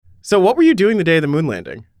So what were you doing the day of the moon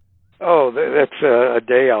landing? Oh, that's a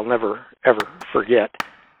day I'll never, ever forget.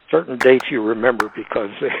 Certain dates you remember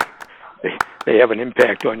because they have an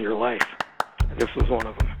impact on your life. This was one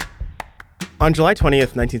of them. On July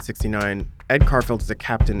 20th, 1969, Ed Carfeld is a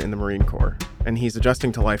captain in the Marine Corps, and he's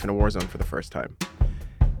adjusting to life in a war zone for the first time.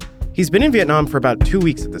 He's been in Vietnam for about 2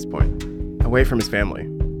 weeks at this point, away from his family,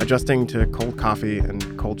 adjusting to cold coffee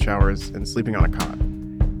and cold showers and sleeping on a cot.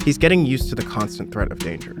 He's getting used to the constant threat of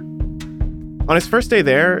danger. On his first day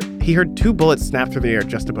there, he heard 2 bullets snap through the air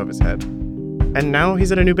just above his head. And now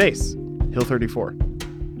he's at a new base, Hill 34.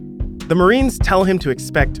 The Marines tell him to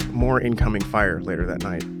expect more incoming fire later that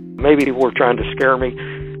night. Maybe they were trying to scare me.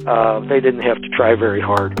 They didn't have to try very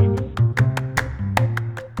hard.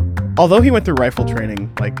 Although he went through rifle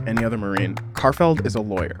training like any other Marine, Carfeld is a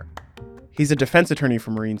lawyer. He's a defense attorney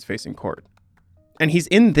for Marines facing court. And he's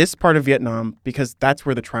in this part of Vietnam because that's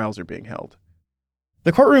where the trials are being held.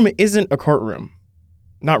 The courtroom isn't a courtroom.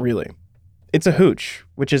 Not really. It's a hooch,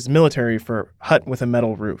 which is military for hut with a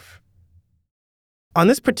metal roof. On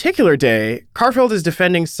this particular day, Carfeld is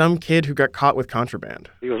defending some kid who got caught with contraband.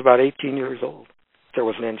 He was about 18 years old. There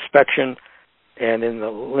was an inspection, and in the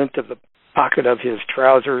lint of the pocket of his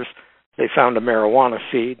trousers, they found a marijuana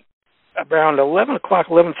seed. Around 11 o'clock,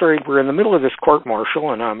 11:30, we're in the middle of this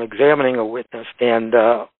court-martial, and I'm examining a witness, and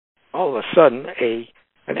all of a sudden,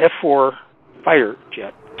 an F-4 fighter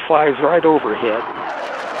jet flies right overhead,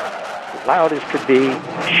 loud as could be,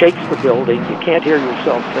 shakes the building, you can't hear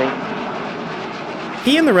yourself think.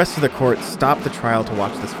 He and the rest of the court stop the trial to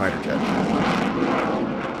watch this fighter jet.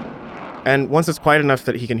 And once it's quiet enough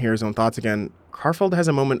that he can hear his own thoughts again, Carfeld has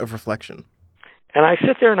a moment of reflection. And I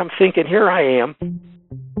sit there and I'm thinking, here I am.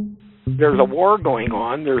 There's a war going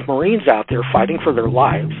on. There's Marines out there fighting for their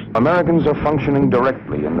lives. Americans are functioning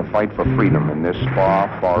directly in the fight for freedom in this far,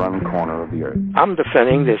 foreign corner of the earth. I'm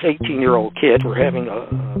defending this 18-year-old kid for having a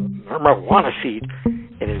marijuana seed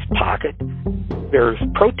in his pocket. There's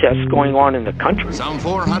protests going on in the country. Some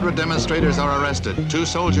 400 demonstrators are arrested. 2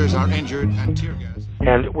 soldiers are injured and tear gas.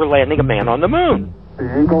 And we're landing a man on the moon.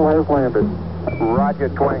 The Eagle has landed. Roger,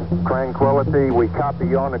 Tranquility. We copy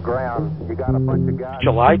you on the ground. You got a bunch of guys.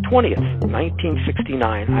 July 20th,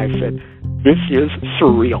 1969. I said, this is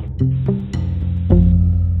surreal.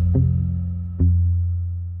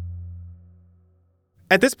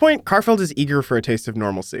 At this point, Carfeld is eager for a taste of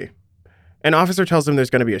normalcy. An officer tells him there's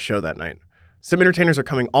going to be a show that night. Some entertainers are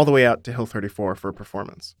coming all the way out to Hill 34 for a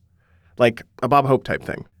performance. Like a Bob Hope type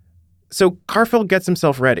thing. So Carfeld gets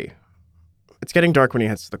himself ready. It's getting dark when he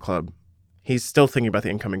heads to the club. He's still thinking about the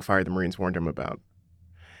incoming fire the Marines warned him about.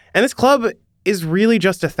 And this club is really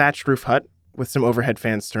just a thatched roof hut with some overhead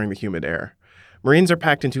fans stirring the humid air. Marines are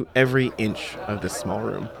packed into every inch of this small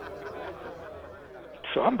room.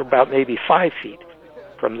 So I'm about maybe 5 feet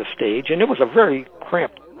from the stage, and it was a very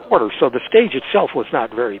cramped quarter, so the stage itself was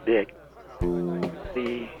not very big.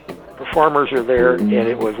 The performers are there, and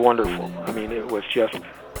it was wonderful. I mean, it was just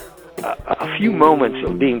a few moments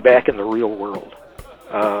of being back in the real world,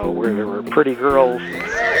 where there were pretty girls,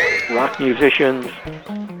 rock musicians,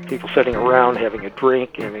 people sitting around having a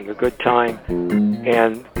drink, having a good time,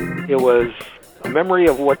 and it was a memory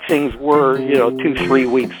of what things were,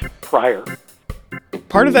 2-3 weeks prior.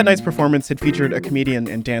 Part of that night's performance had featured a comedian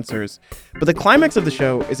and dancers, but the climax of the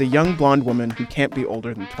show is a young blonde woman who can't be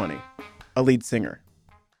older than 20, a lead singer.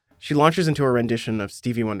 She launches into a rendition of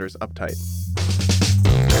Stevie Wonder's Uptight.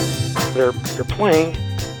 They're playing,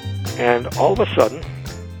 and all of a sudden,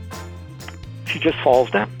 she just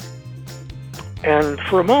falls down. And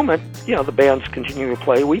for a moment, the band's continuing to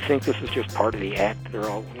play. We think this is just part of the act. They're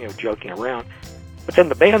all, joking around. But then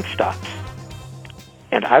the band stops,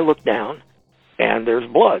 and I look down, and there's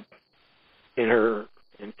blood in her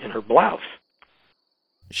blouse.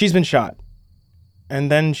 She's been shot,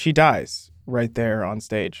 and then she dies right there on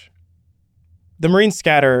stage. The Marines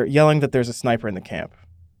scatter, yelling that there's a sniper in the camp.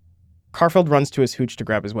 Carfeld runs to his hooch to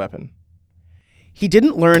grab his weapon. He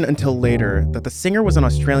didn't learn until later that the singer was an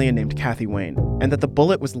Australian named Kathy Wayne, and that the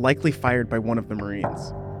bullet was likely fired by one of the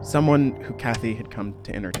Marines, someone who Kathy had come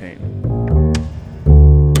to entertain.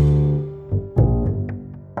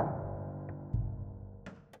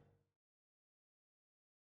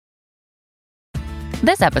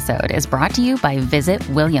 This episode is brought to you by Visit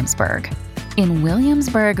Williamsburg. In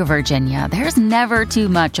Williamsburg, Virginia, there's never too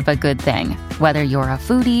much of a good thing. Whether you're a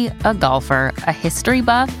foodie, a golfer, a history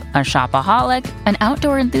buff, a shopaholic, an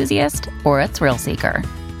outdoor enthusiast, or a thrill seeker,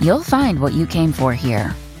 you'll find what you came for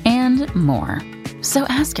here and more. So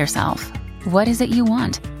ask yourself, what is it you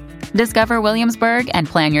want? Discover Williamsburg and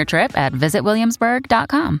plan your trip at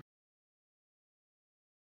visitwilliamsburg.com.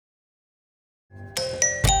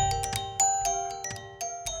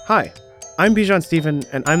 Hi, I'm Bijan Stephen,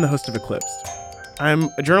 and I'm the host of Eclipsed. I'm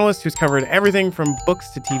a journalist who's covered everything from books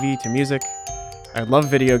to TV to music. I love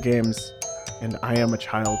video games, and I am a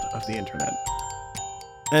child of the internet.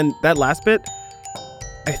 And that last bit,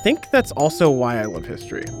 I think that's also why I love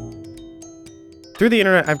history. Through the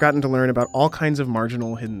internet, I've gotten to learn about all kinds of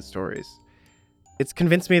marginal hidden stories. It's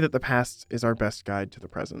convinced me that the past is our best guide to the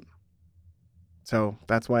present. So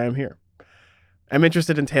that's why I'm here. I'm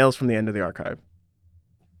interested in tales from the end of the archive.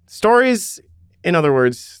 Stories, in other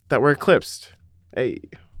words, that were eclipsed.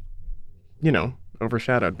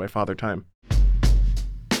 Overshadowed by Father Time.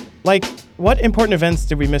 Like, what important events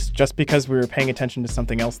did we miss just because we were paying attention to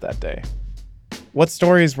something else that day? What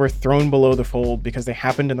stories were thrown below the fold because they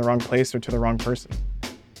happened in the wrong place or to the wrong person?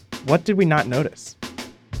 What did we not notice?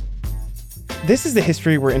 This is the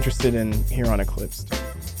history we're interested in here on Eclipsed.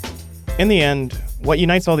 In the end, what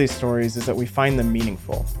unites all these stories is that we find them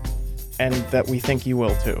meaningful, and that we think you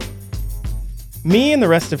will too. Me and the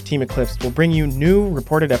rest of Team Eclipsed will bring you new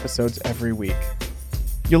reported episodes every week.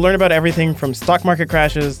 You'll learn about everything from stock market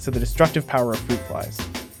crashes to the destructive power of fruit flies.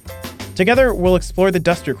 Together, we'll explore the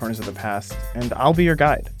dustier corners of the past, and I'll be your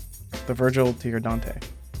guide, the Virgil to your Dante.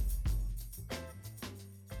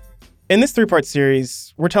 In this 3-part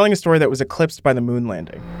series, we're telling a story that was eclipsed by the moon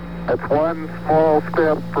landing. It's one small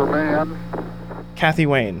step for man. Kathy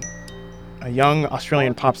Wayne, a young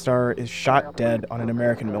Australian pop star, is shot dead on an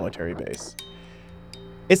American military base.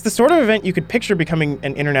 It's the sort of event you could picture becoming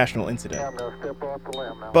an international incident.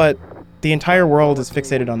 But the entire world is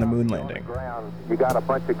fixated on the moon landing. You got a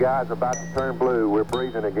bunch of guys about to turn blue. We're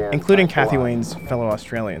breathing again. Including Kathy Wayne's fellow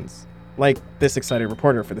Australians, like this excited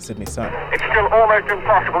reporter for the Sydney Sun. It's still almost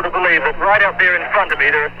impossible to believe that right up there in front of me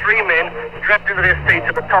there are 3 men strapped into their seats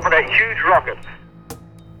at the top of that huge rocket.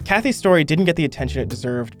 Kathy's story didn't get the attention it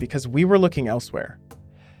deserved because we were looking elsewhere.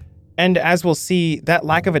 And as we'll see, that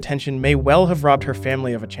lack of attention may well have robbed her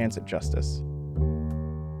family of a chance at justice.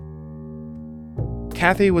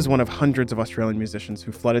 Kathy was one of hundreds of Australian musicians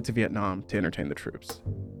who flooded to Vietnam to entertain the troops.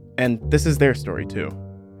 And this is their story, too.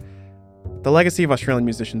 The legacy of Australian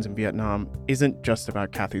musicians in Vietnam isn't just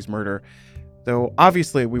about Kathy's murder, though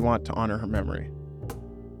obviously we want to honor her memory.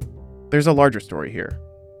 There's a larger story here,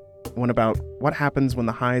 one about what happens when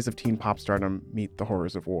the highs of teen pop stardom meet the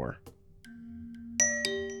horrors of war.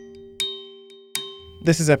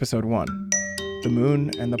 This is episode 1, The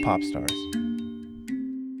Moon and the Pop Stars.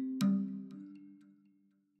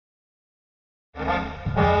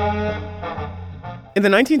 In the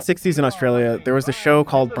 1960s in Australia, there was a show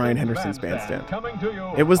called Brian Henderson's Bandstand.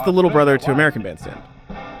 It was the little brother to American Bandstand.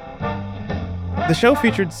 The show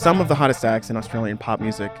featured some of the hottest acts in Australian pop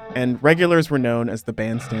music, and regulars were known as the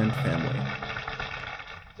Bandstand family.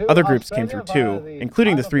 Other groups came through too,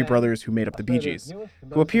 including the 3 brothers who made up the Bee Gees,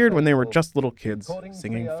 who appeared when they were just little kids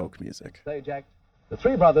singing folk music. The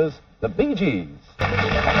 3 brothers, the Bee Gees.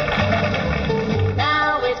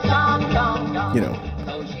 You know,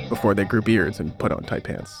 before they grew beards and put on tight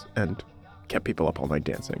pants and kept people up all night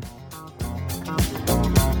dancing.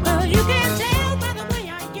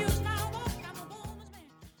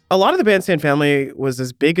 A lot of the Bandstand family was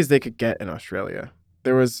as big as they could get in Australia.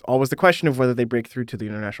 There was always the question of whether they break through to the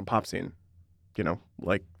international pop scene,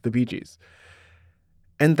 like the Bee Gees.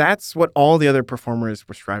 And that's what all the other performers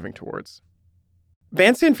were striving towards.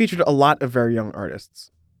 Bandstand featured a lot of very young artists,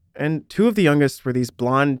 and 2 of the youngest were these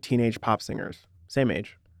blonde teenage pop singers, same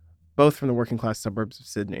age, both from the working class suburbs of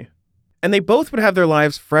Sydney. And they both would have their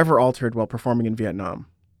lives forever altered while performing in Vietnam.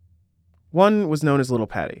 One was known as Little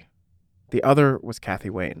Patty. The other was Kathy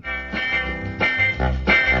Wayne.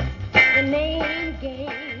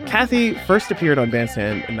 Kathy first appeared on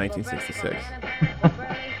Bandstand in 1966.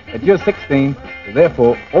 If you're 16, so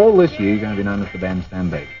therefore all this year you're going to be known as the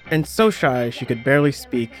Bandstand Baby. And so shy she could barely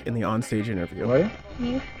speak in the onstage interview. Are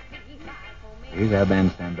you? Here's our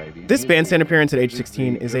Bandstand Baby. This Bandstand appearance at age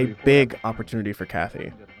 16 is a big opportunity for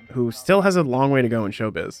Kathy, who still has a long way to go in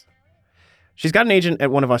showbiz. She's got an agent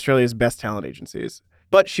at one of Australia's best talent agencies,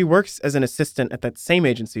 but she works as an assistant at that same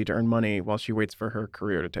agency to earn money while she waits for her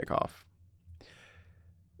career to take off.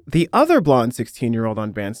 The other blonde 16-year-old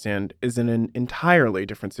on Bandstand is in an entirely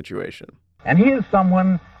different situation. And here's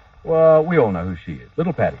someone, well, we all know who she is,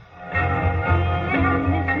 Little Patty.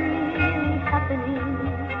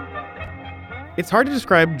 It's hard to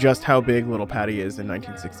describe just how big Little Patty is in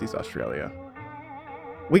 1960s Australia.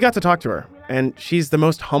 We got to talk to her, and she's the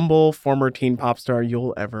most humble former teen pop star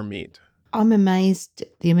you'll ever meet. I'm amazed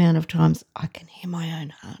at the amount of times I can hear my own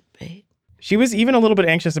heartbeat. She was even a little bit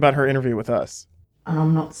anxious about her interview with us. And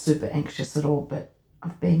I'm not super anxious at all, but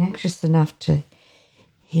I've been anxious enough to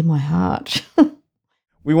hear my heart.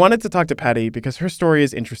 We wanted to talk to Patty because her story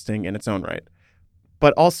is interesting in its own right,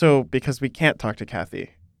 but also because we can't talk to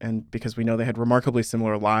Kathy, and because we know they had remarkably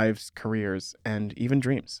similar lives, careers, and even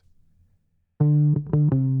dreams.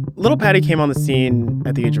 Little Patty came on the scene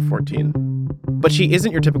at the age of 14, but she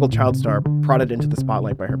isn't your typical child star prodded into the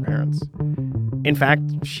spotlight by her parents. In fact,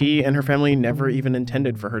 she and her family never even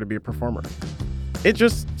intended for her to be a performer. It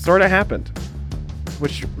just sort of happened,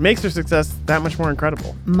 which makes her success that much more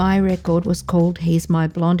incredible. My record was called He's My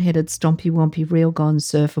Blonde-Headed Stompy Wompy Real Gone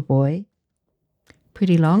Surfer Boy.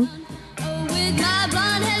 Pretty long.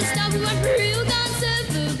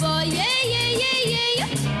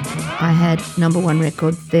 I had #1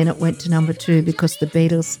 record, then it went to #2 because the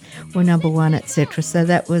Beatles were #1, etc. So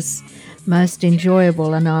that was most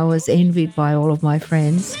enjoyable, and I was envied by all of my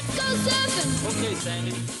friends.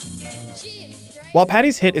 While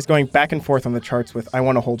Patty's hit is going back and forth on the charts with I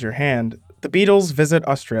Want to Hold Your Hand, the Beatles visit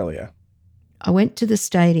Australia. I went to the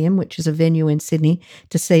stadium, which is a venue in Sydney,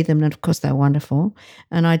 to see them, and of course they're wonderful.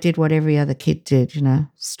 And I did what every other kid did,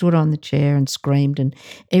 stood on the chair and screamed, and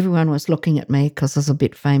everyone was looking at me because I was a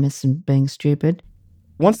bit famous and being stupid.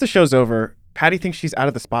 Once the show's over, Patty thinks she's out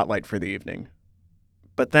of the spotlight for the evening.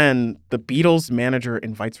 But then the Beatles' manager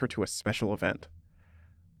invites her to a special event.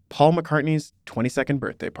 Paul McCartney's 22nd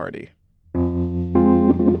birthday party.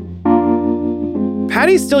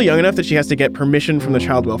 Patty's still young enough that she has to get permission from the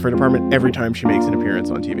Child Welfare Department every time she makes an appearance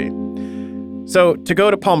on TV. So to go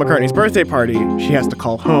to Paul McCartney's birthday party, she has to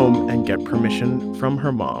call home and get permission from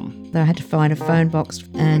her mom. I had to find a phone box,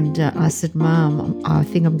 and I said, Mom, I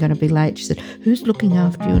think I'm going to be late. She said, who's looking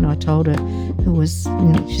after you? And I told her who was,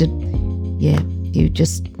 she said, yeah, you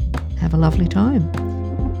just have a lovely time.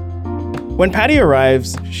 When Patty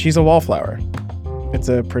arrives, she's a wallflower. It's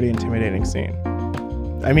a pretty intimidating scene.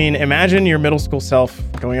 I mean, imagine your middle school self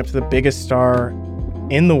going up to the biggest star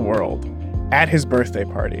in the world at his birthday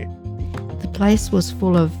party. The place was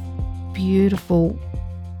full of beautiful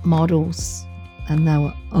models, and they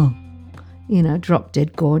were, drop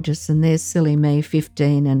dead gorgeous. And there's silly me,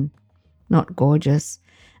 15 and not gorgeous.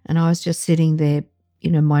 And I was just sitting there,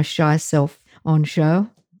 my shy self on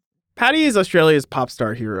show. Patty is Australia's pop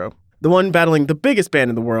star hero, the one battling the biggest band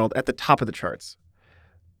in the world at the top of the charts.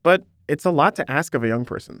 But it's a lot to ask of a young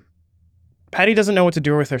person. Patty doesn't know what to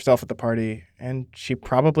do with herself at the party, and she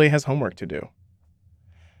probably has homework to do.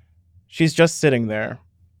 She's just sitting there,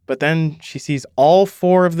 but then she sees all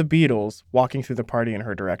 4 of the Beatles walking through the party in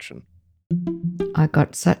her direction. I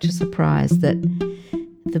got such a surprise that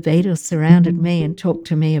the Beatles surrounded me and talked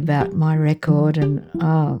to me about my record, and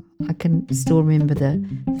I can still remember the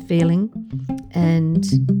feeling. And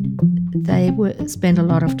they spent a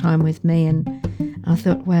lot of time with me, and I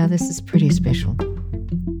thought, wow, this is pretty special.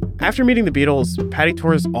 After meeting the Beatles, Patty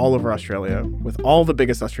tours all over Australia with all the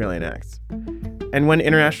biggest Australian acts. And when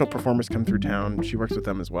international performers come through town, she works with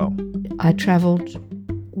them as well. I travelled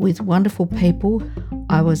with wonderful people.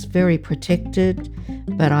 I was very protected,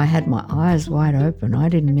 but I had my eyes wide open. I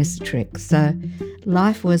didn't miss a trick. So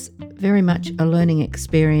life was very much a learning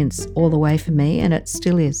experience all the way for me, and it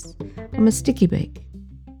still is. I'm a sticky beak.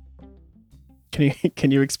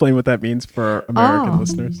 Can you explain what that means for American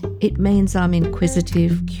listeners? It means I'm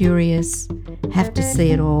inquisitive, curious, have to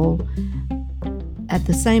see it all. At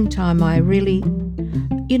the same time, I really,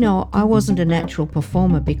 I wasn't a natural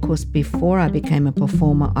performer because before I became a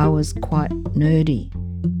performer, I was quite nerdy.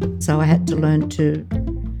 So I had to learn to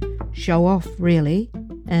show off, really,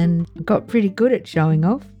 and got pretty good at showing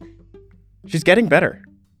off. She's getting better.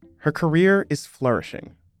 Her career is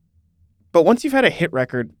flourishing. But once you've had a hit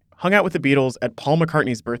record, hung out with the Beatles at Paul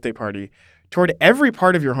McCartney's birthday party, toured every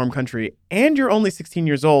part of your home country, and you're only 16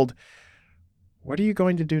 years old, what are you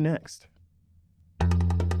going to do next?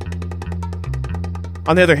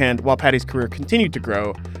 On the other hand, while Patty's career continued to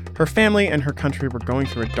grow, her family and her country were going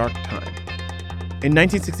through a dark time. In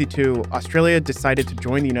 1962, Australia decided to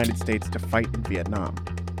join the United States to fight in Vietnam.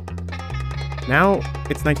 Now,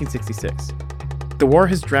 it's 1966. The war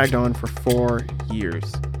has dragged on for 4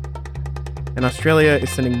 years. And Australia is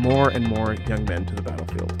sending more and more young men to the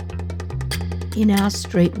battlefield. In our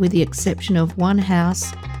street, with the exception of one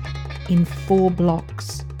house in 4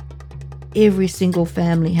 blocks, every single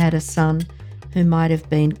family had a son who might have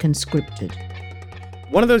been conscripted.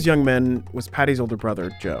 One of those young men was Patty's older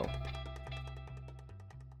brother, Joe.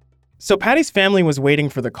 So Patty's family was waiting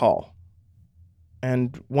for the call.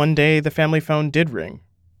 And one day the family phone did ring.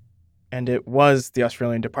 And it was the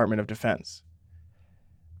Australian Department of Defense.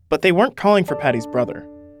 But they weren't calling for Patty's brother.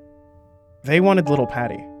 They wanted little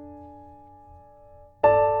Patty.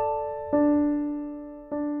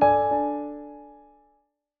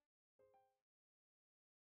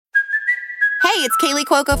 Hey, it's Kaylee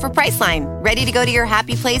Kaylee Cuoco for Priceline. Ready to go to your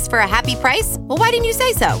happy place for a happy price? Well, why didn't you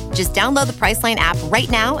say so? Just download the Priceline app right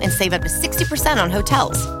now and save up to 60% on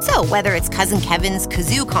hotels. So whether it's Cousin Kevin's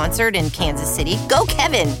Kazoo Concert in Kansas City, go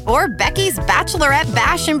Kevin, or Becky's Bachelorette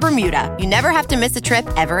Bash in Bermuda, you never have to miss a trip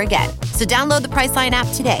ever again. So download the Priceline app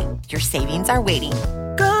today. Your savings are waiting.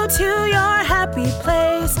 Go to your happy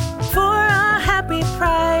place for a happy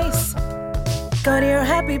price. Go to your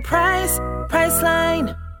happy price,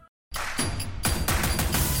 Priceline.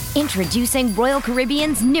 Introducing Royal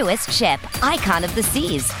Caribbean's newest ship, Icon of the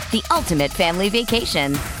Seas, the ultimate family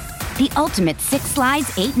vacation. The ultimate 6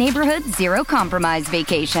 slides, 8 neighborhoods, 0 compromise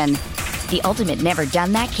vacation. The ultimate never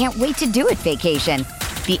done that, can't wait to do it vacation.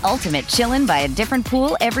 The ultimate chillin' by a different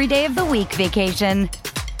pool every day of the week vacation.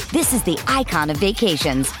 This is the Icon of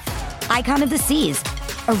vacations. Icon of the Seas,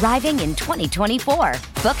 arriving in 2024.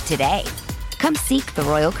 Book today. Come seek the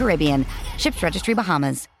Royal Caribbean. Ships Registry,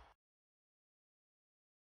 Bahamas.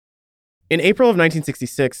 In April of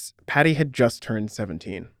 1966, Patty had just turned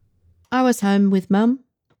 17. I was home with Mum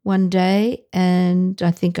one day, and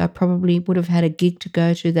I think I probably would have had a gig to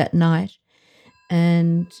go to that night.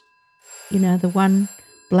 And, the one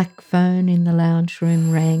black phone in the lounge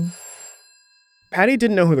room rang. Patty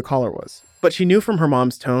didn't know who the caller was, but she knew from her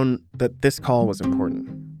mom's tone that this call was important.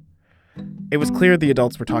 It was clear the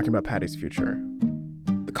adults were talking about Patty's future.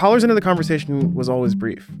 The caller's end of the conversation was always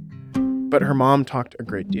brief, but her mom talked a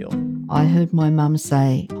great deal. I heard my mum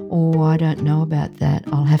say, "Oh, I don't know about that.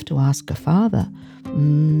 I'll have to ask her father."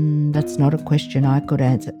 That's not a question I could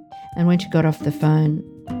answer. And when she got off the phone,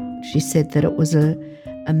 she said that it was a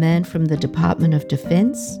man from the Department of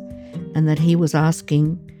Defense and that he was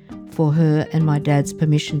asking for her and my dad's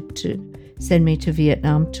permission to send me to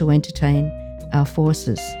Vietnam to entertain our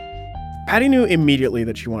forces. Patty knew immediately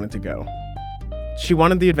that she wanted to go. She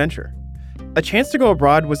wanted the adventure. A chance to go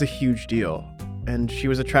abroad was a huge deal, and she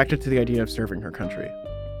was attracted to the idea of serving her country,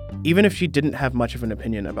 even if she didn't have much of an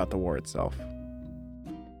opinion about the war itself.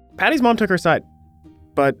 Patty's mom took her side,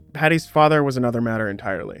 but Patty's father was another matter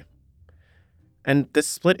entirely. And this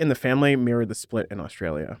split in the family mirrored the split in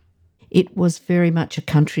Australia. It was very much a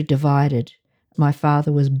country divided. My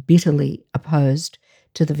father was bitterly opposed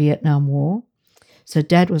to the Vietnam War, so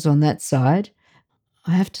Dad was on that side.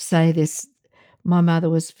 I have to say this, my mother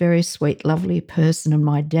was a very sweet, lovely person, and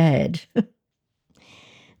my dad,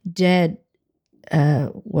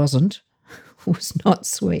 was not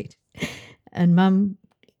sweet. And Mum,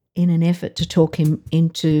 in an effort to talk him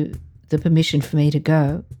into the permission for me to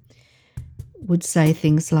go, would say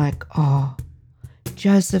things like, "Oh,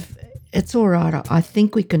 Joseph, it's all right. I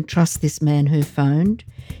think we can trust this man who phoned.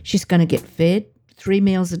 She's going to get fed 3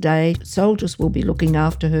 meals a day. Soldiers will be looking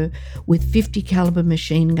after her with 50 caliber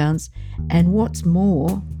machine guns. And what's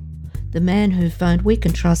more, the man who phoned, we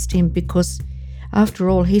can trust him because, after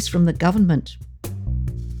all, he's from the government."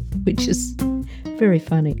 Which is very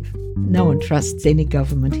funny. No one trusts any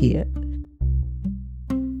government here.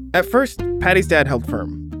 At first, Patty's dad held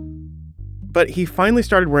firm. But he finally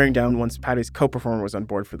started wearing down once Patty's co-performer was on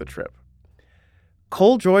board for the trip.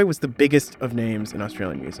 Cole Joy was the biggest of names in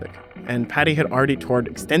Australian music, and Patty had already toured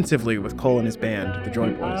extensively with Cole and his band, the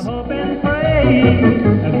Joy Boys.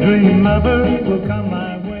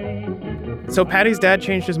 So Patty's dad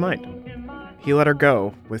changed his mind. He let her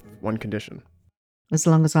go with one condition. As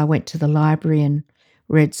long as I went to the library and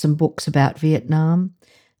read some books about Vietnam.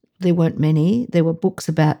 There weren't many. There were books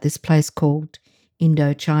about this place called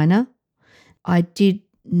Indochina. I did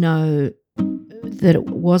know that it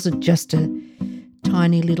wasn't just a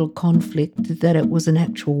tiny little conflict, that it was an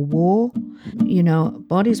actual war.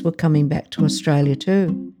 Bodies were coming back to Australia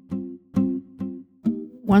too.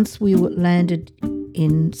 Once we landed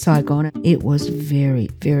in Saigon, it was very,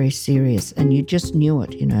 very serious, and you just knew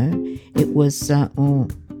it, It was,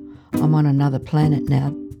 I'm on another planet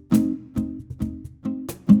now.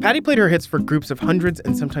 Patty played her hits for groups of hundreds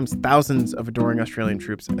and sometimes thousands of adoring Australian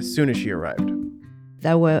troops as soon as she arrived.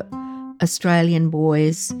 They were Australian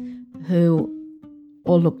boys who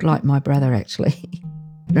all looked like my brother, actually.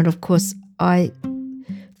 And of course, I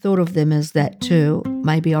thought of them as that too.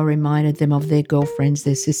 Maybe I reminded them of their girlfriends,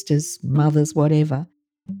 their sisters, mothers, whatever.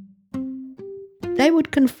 They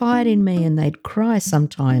would confide in me and they'd cry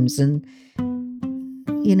sometimes. And,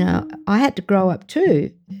 I had to grow up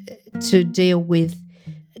too to deal with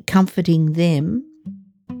comforting them.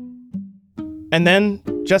 And then,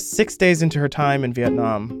 just 6 days into her time in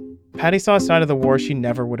Vietnam, Patty saw a side of the war she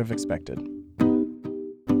never would have expected.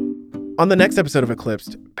 On the next episode of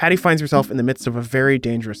Eclipsed, Patty finds herself in the midst of a very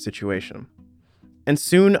dangerous situation. And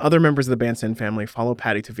soon, other members of the Ban Sin family follow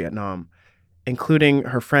Patty to Vietnam, including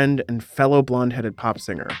her friend and fellow blonde-headed pop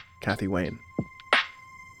singer, Kathy Wayne.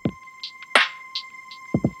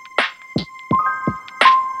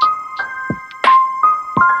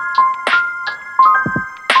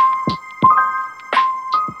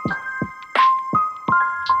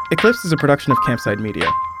 Eclipse is a production of Campside Media.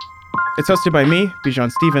 It's hosted by me,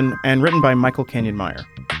 Bijan Stephen, and written by Michael Canyon-Meyer.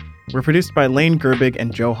 We're produced by Lane Gerbig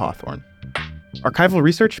and Joe Hawthorne. Archival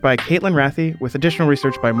research by Caitlin Rathie, with additional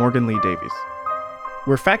research by Morgan Lee Davies.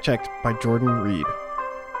 We're fact-checked by Jordan Reed.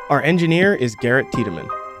 Our engineer is Garrett Tiedemann.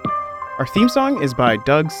 Our theme song is by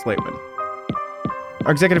Doug Slateman.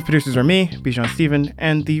 Our executive producers are me, Bijan Stephen,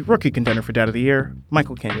 and the rookie contender for Dad of the Year,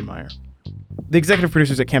 Michael Canyon-Meyer. The executive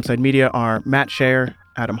producers at Campside Media are Matt Shayer,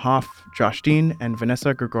 Adam Hoff, Josh Dean, and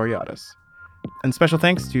Vanessa Gregoriadis. And special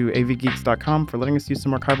thanks to avgeeks.com for letting us use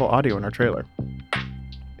some archival audio in our trailer.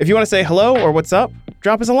 If you want to say hello or what's up,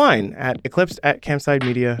 drop us a line at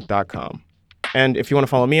eclipsed@campsidemedia.com. And if you want to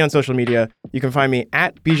follow me on social media, you can find me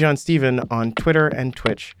at Bijan Stephen on Twitter and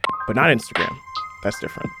Twitch, but not Instagram. That's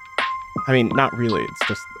different. I mean, not really. It's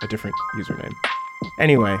just a different username.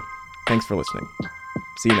 Anyway, thanks for listening.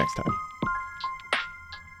 See you next time.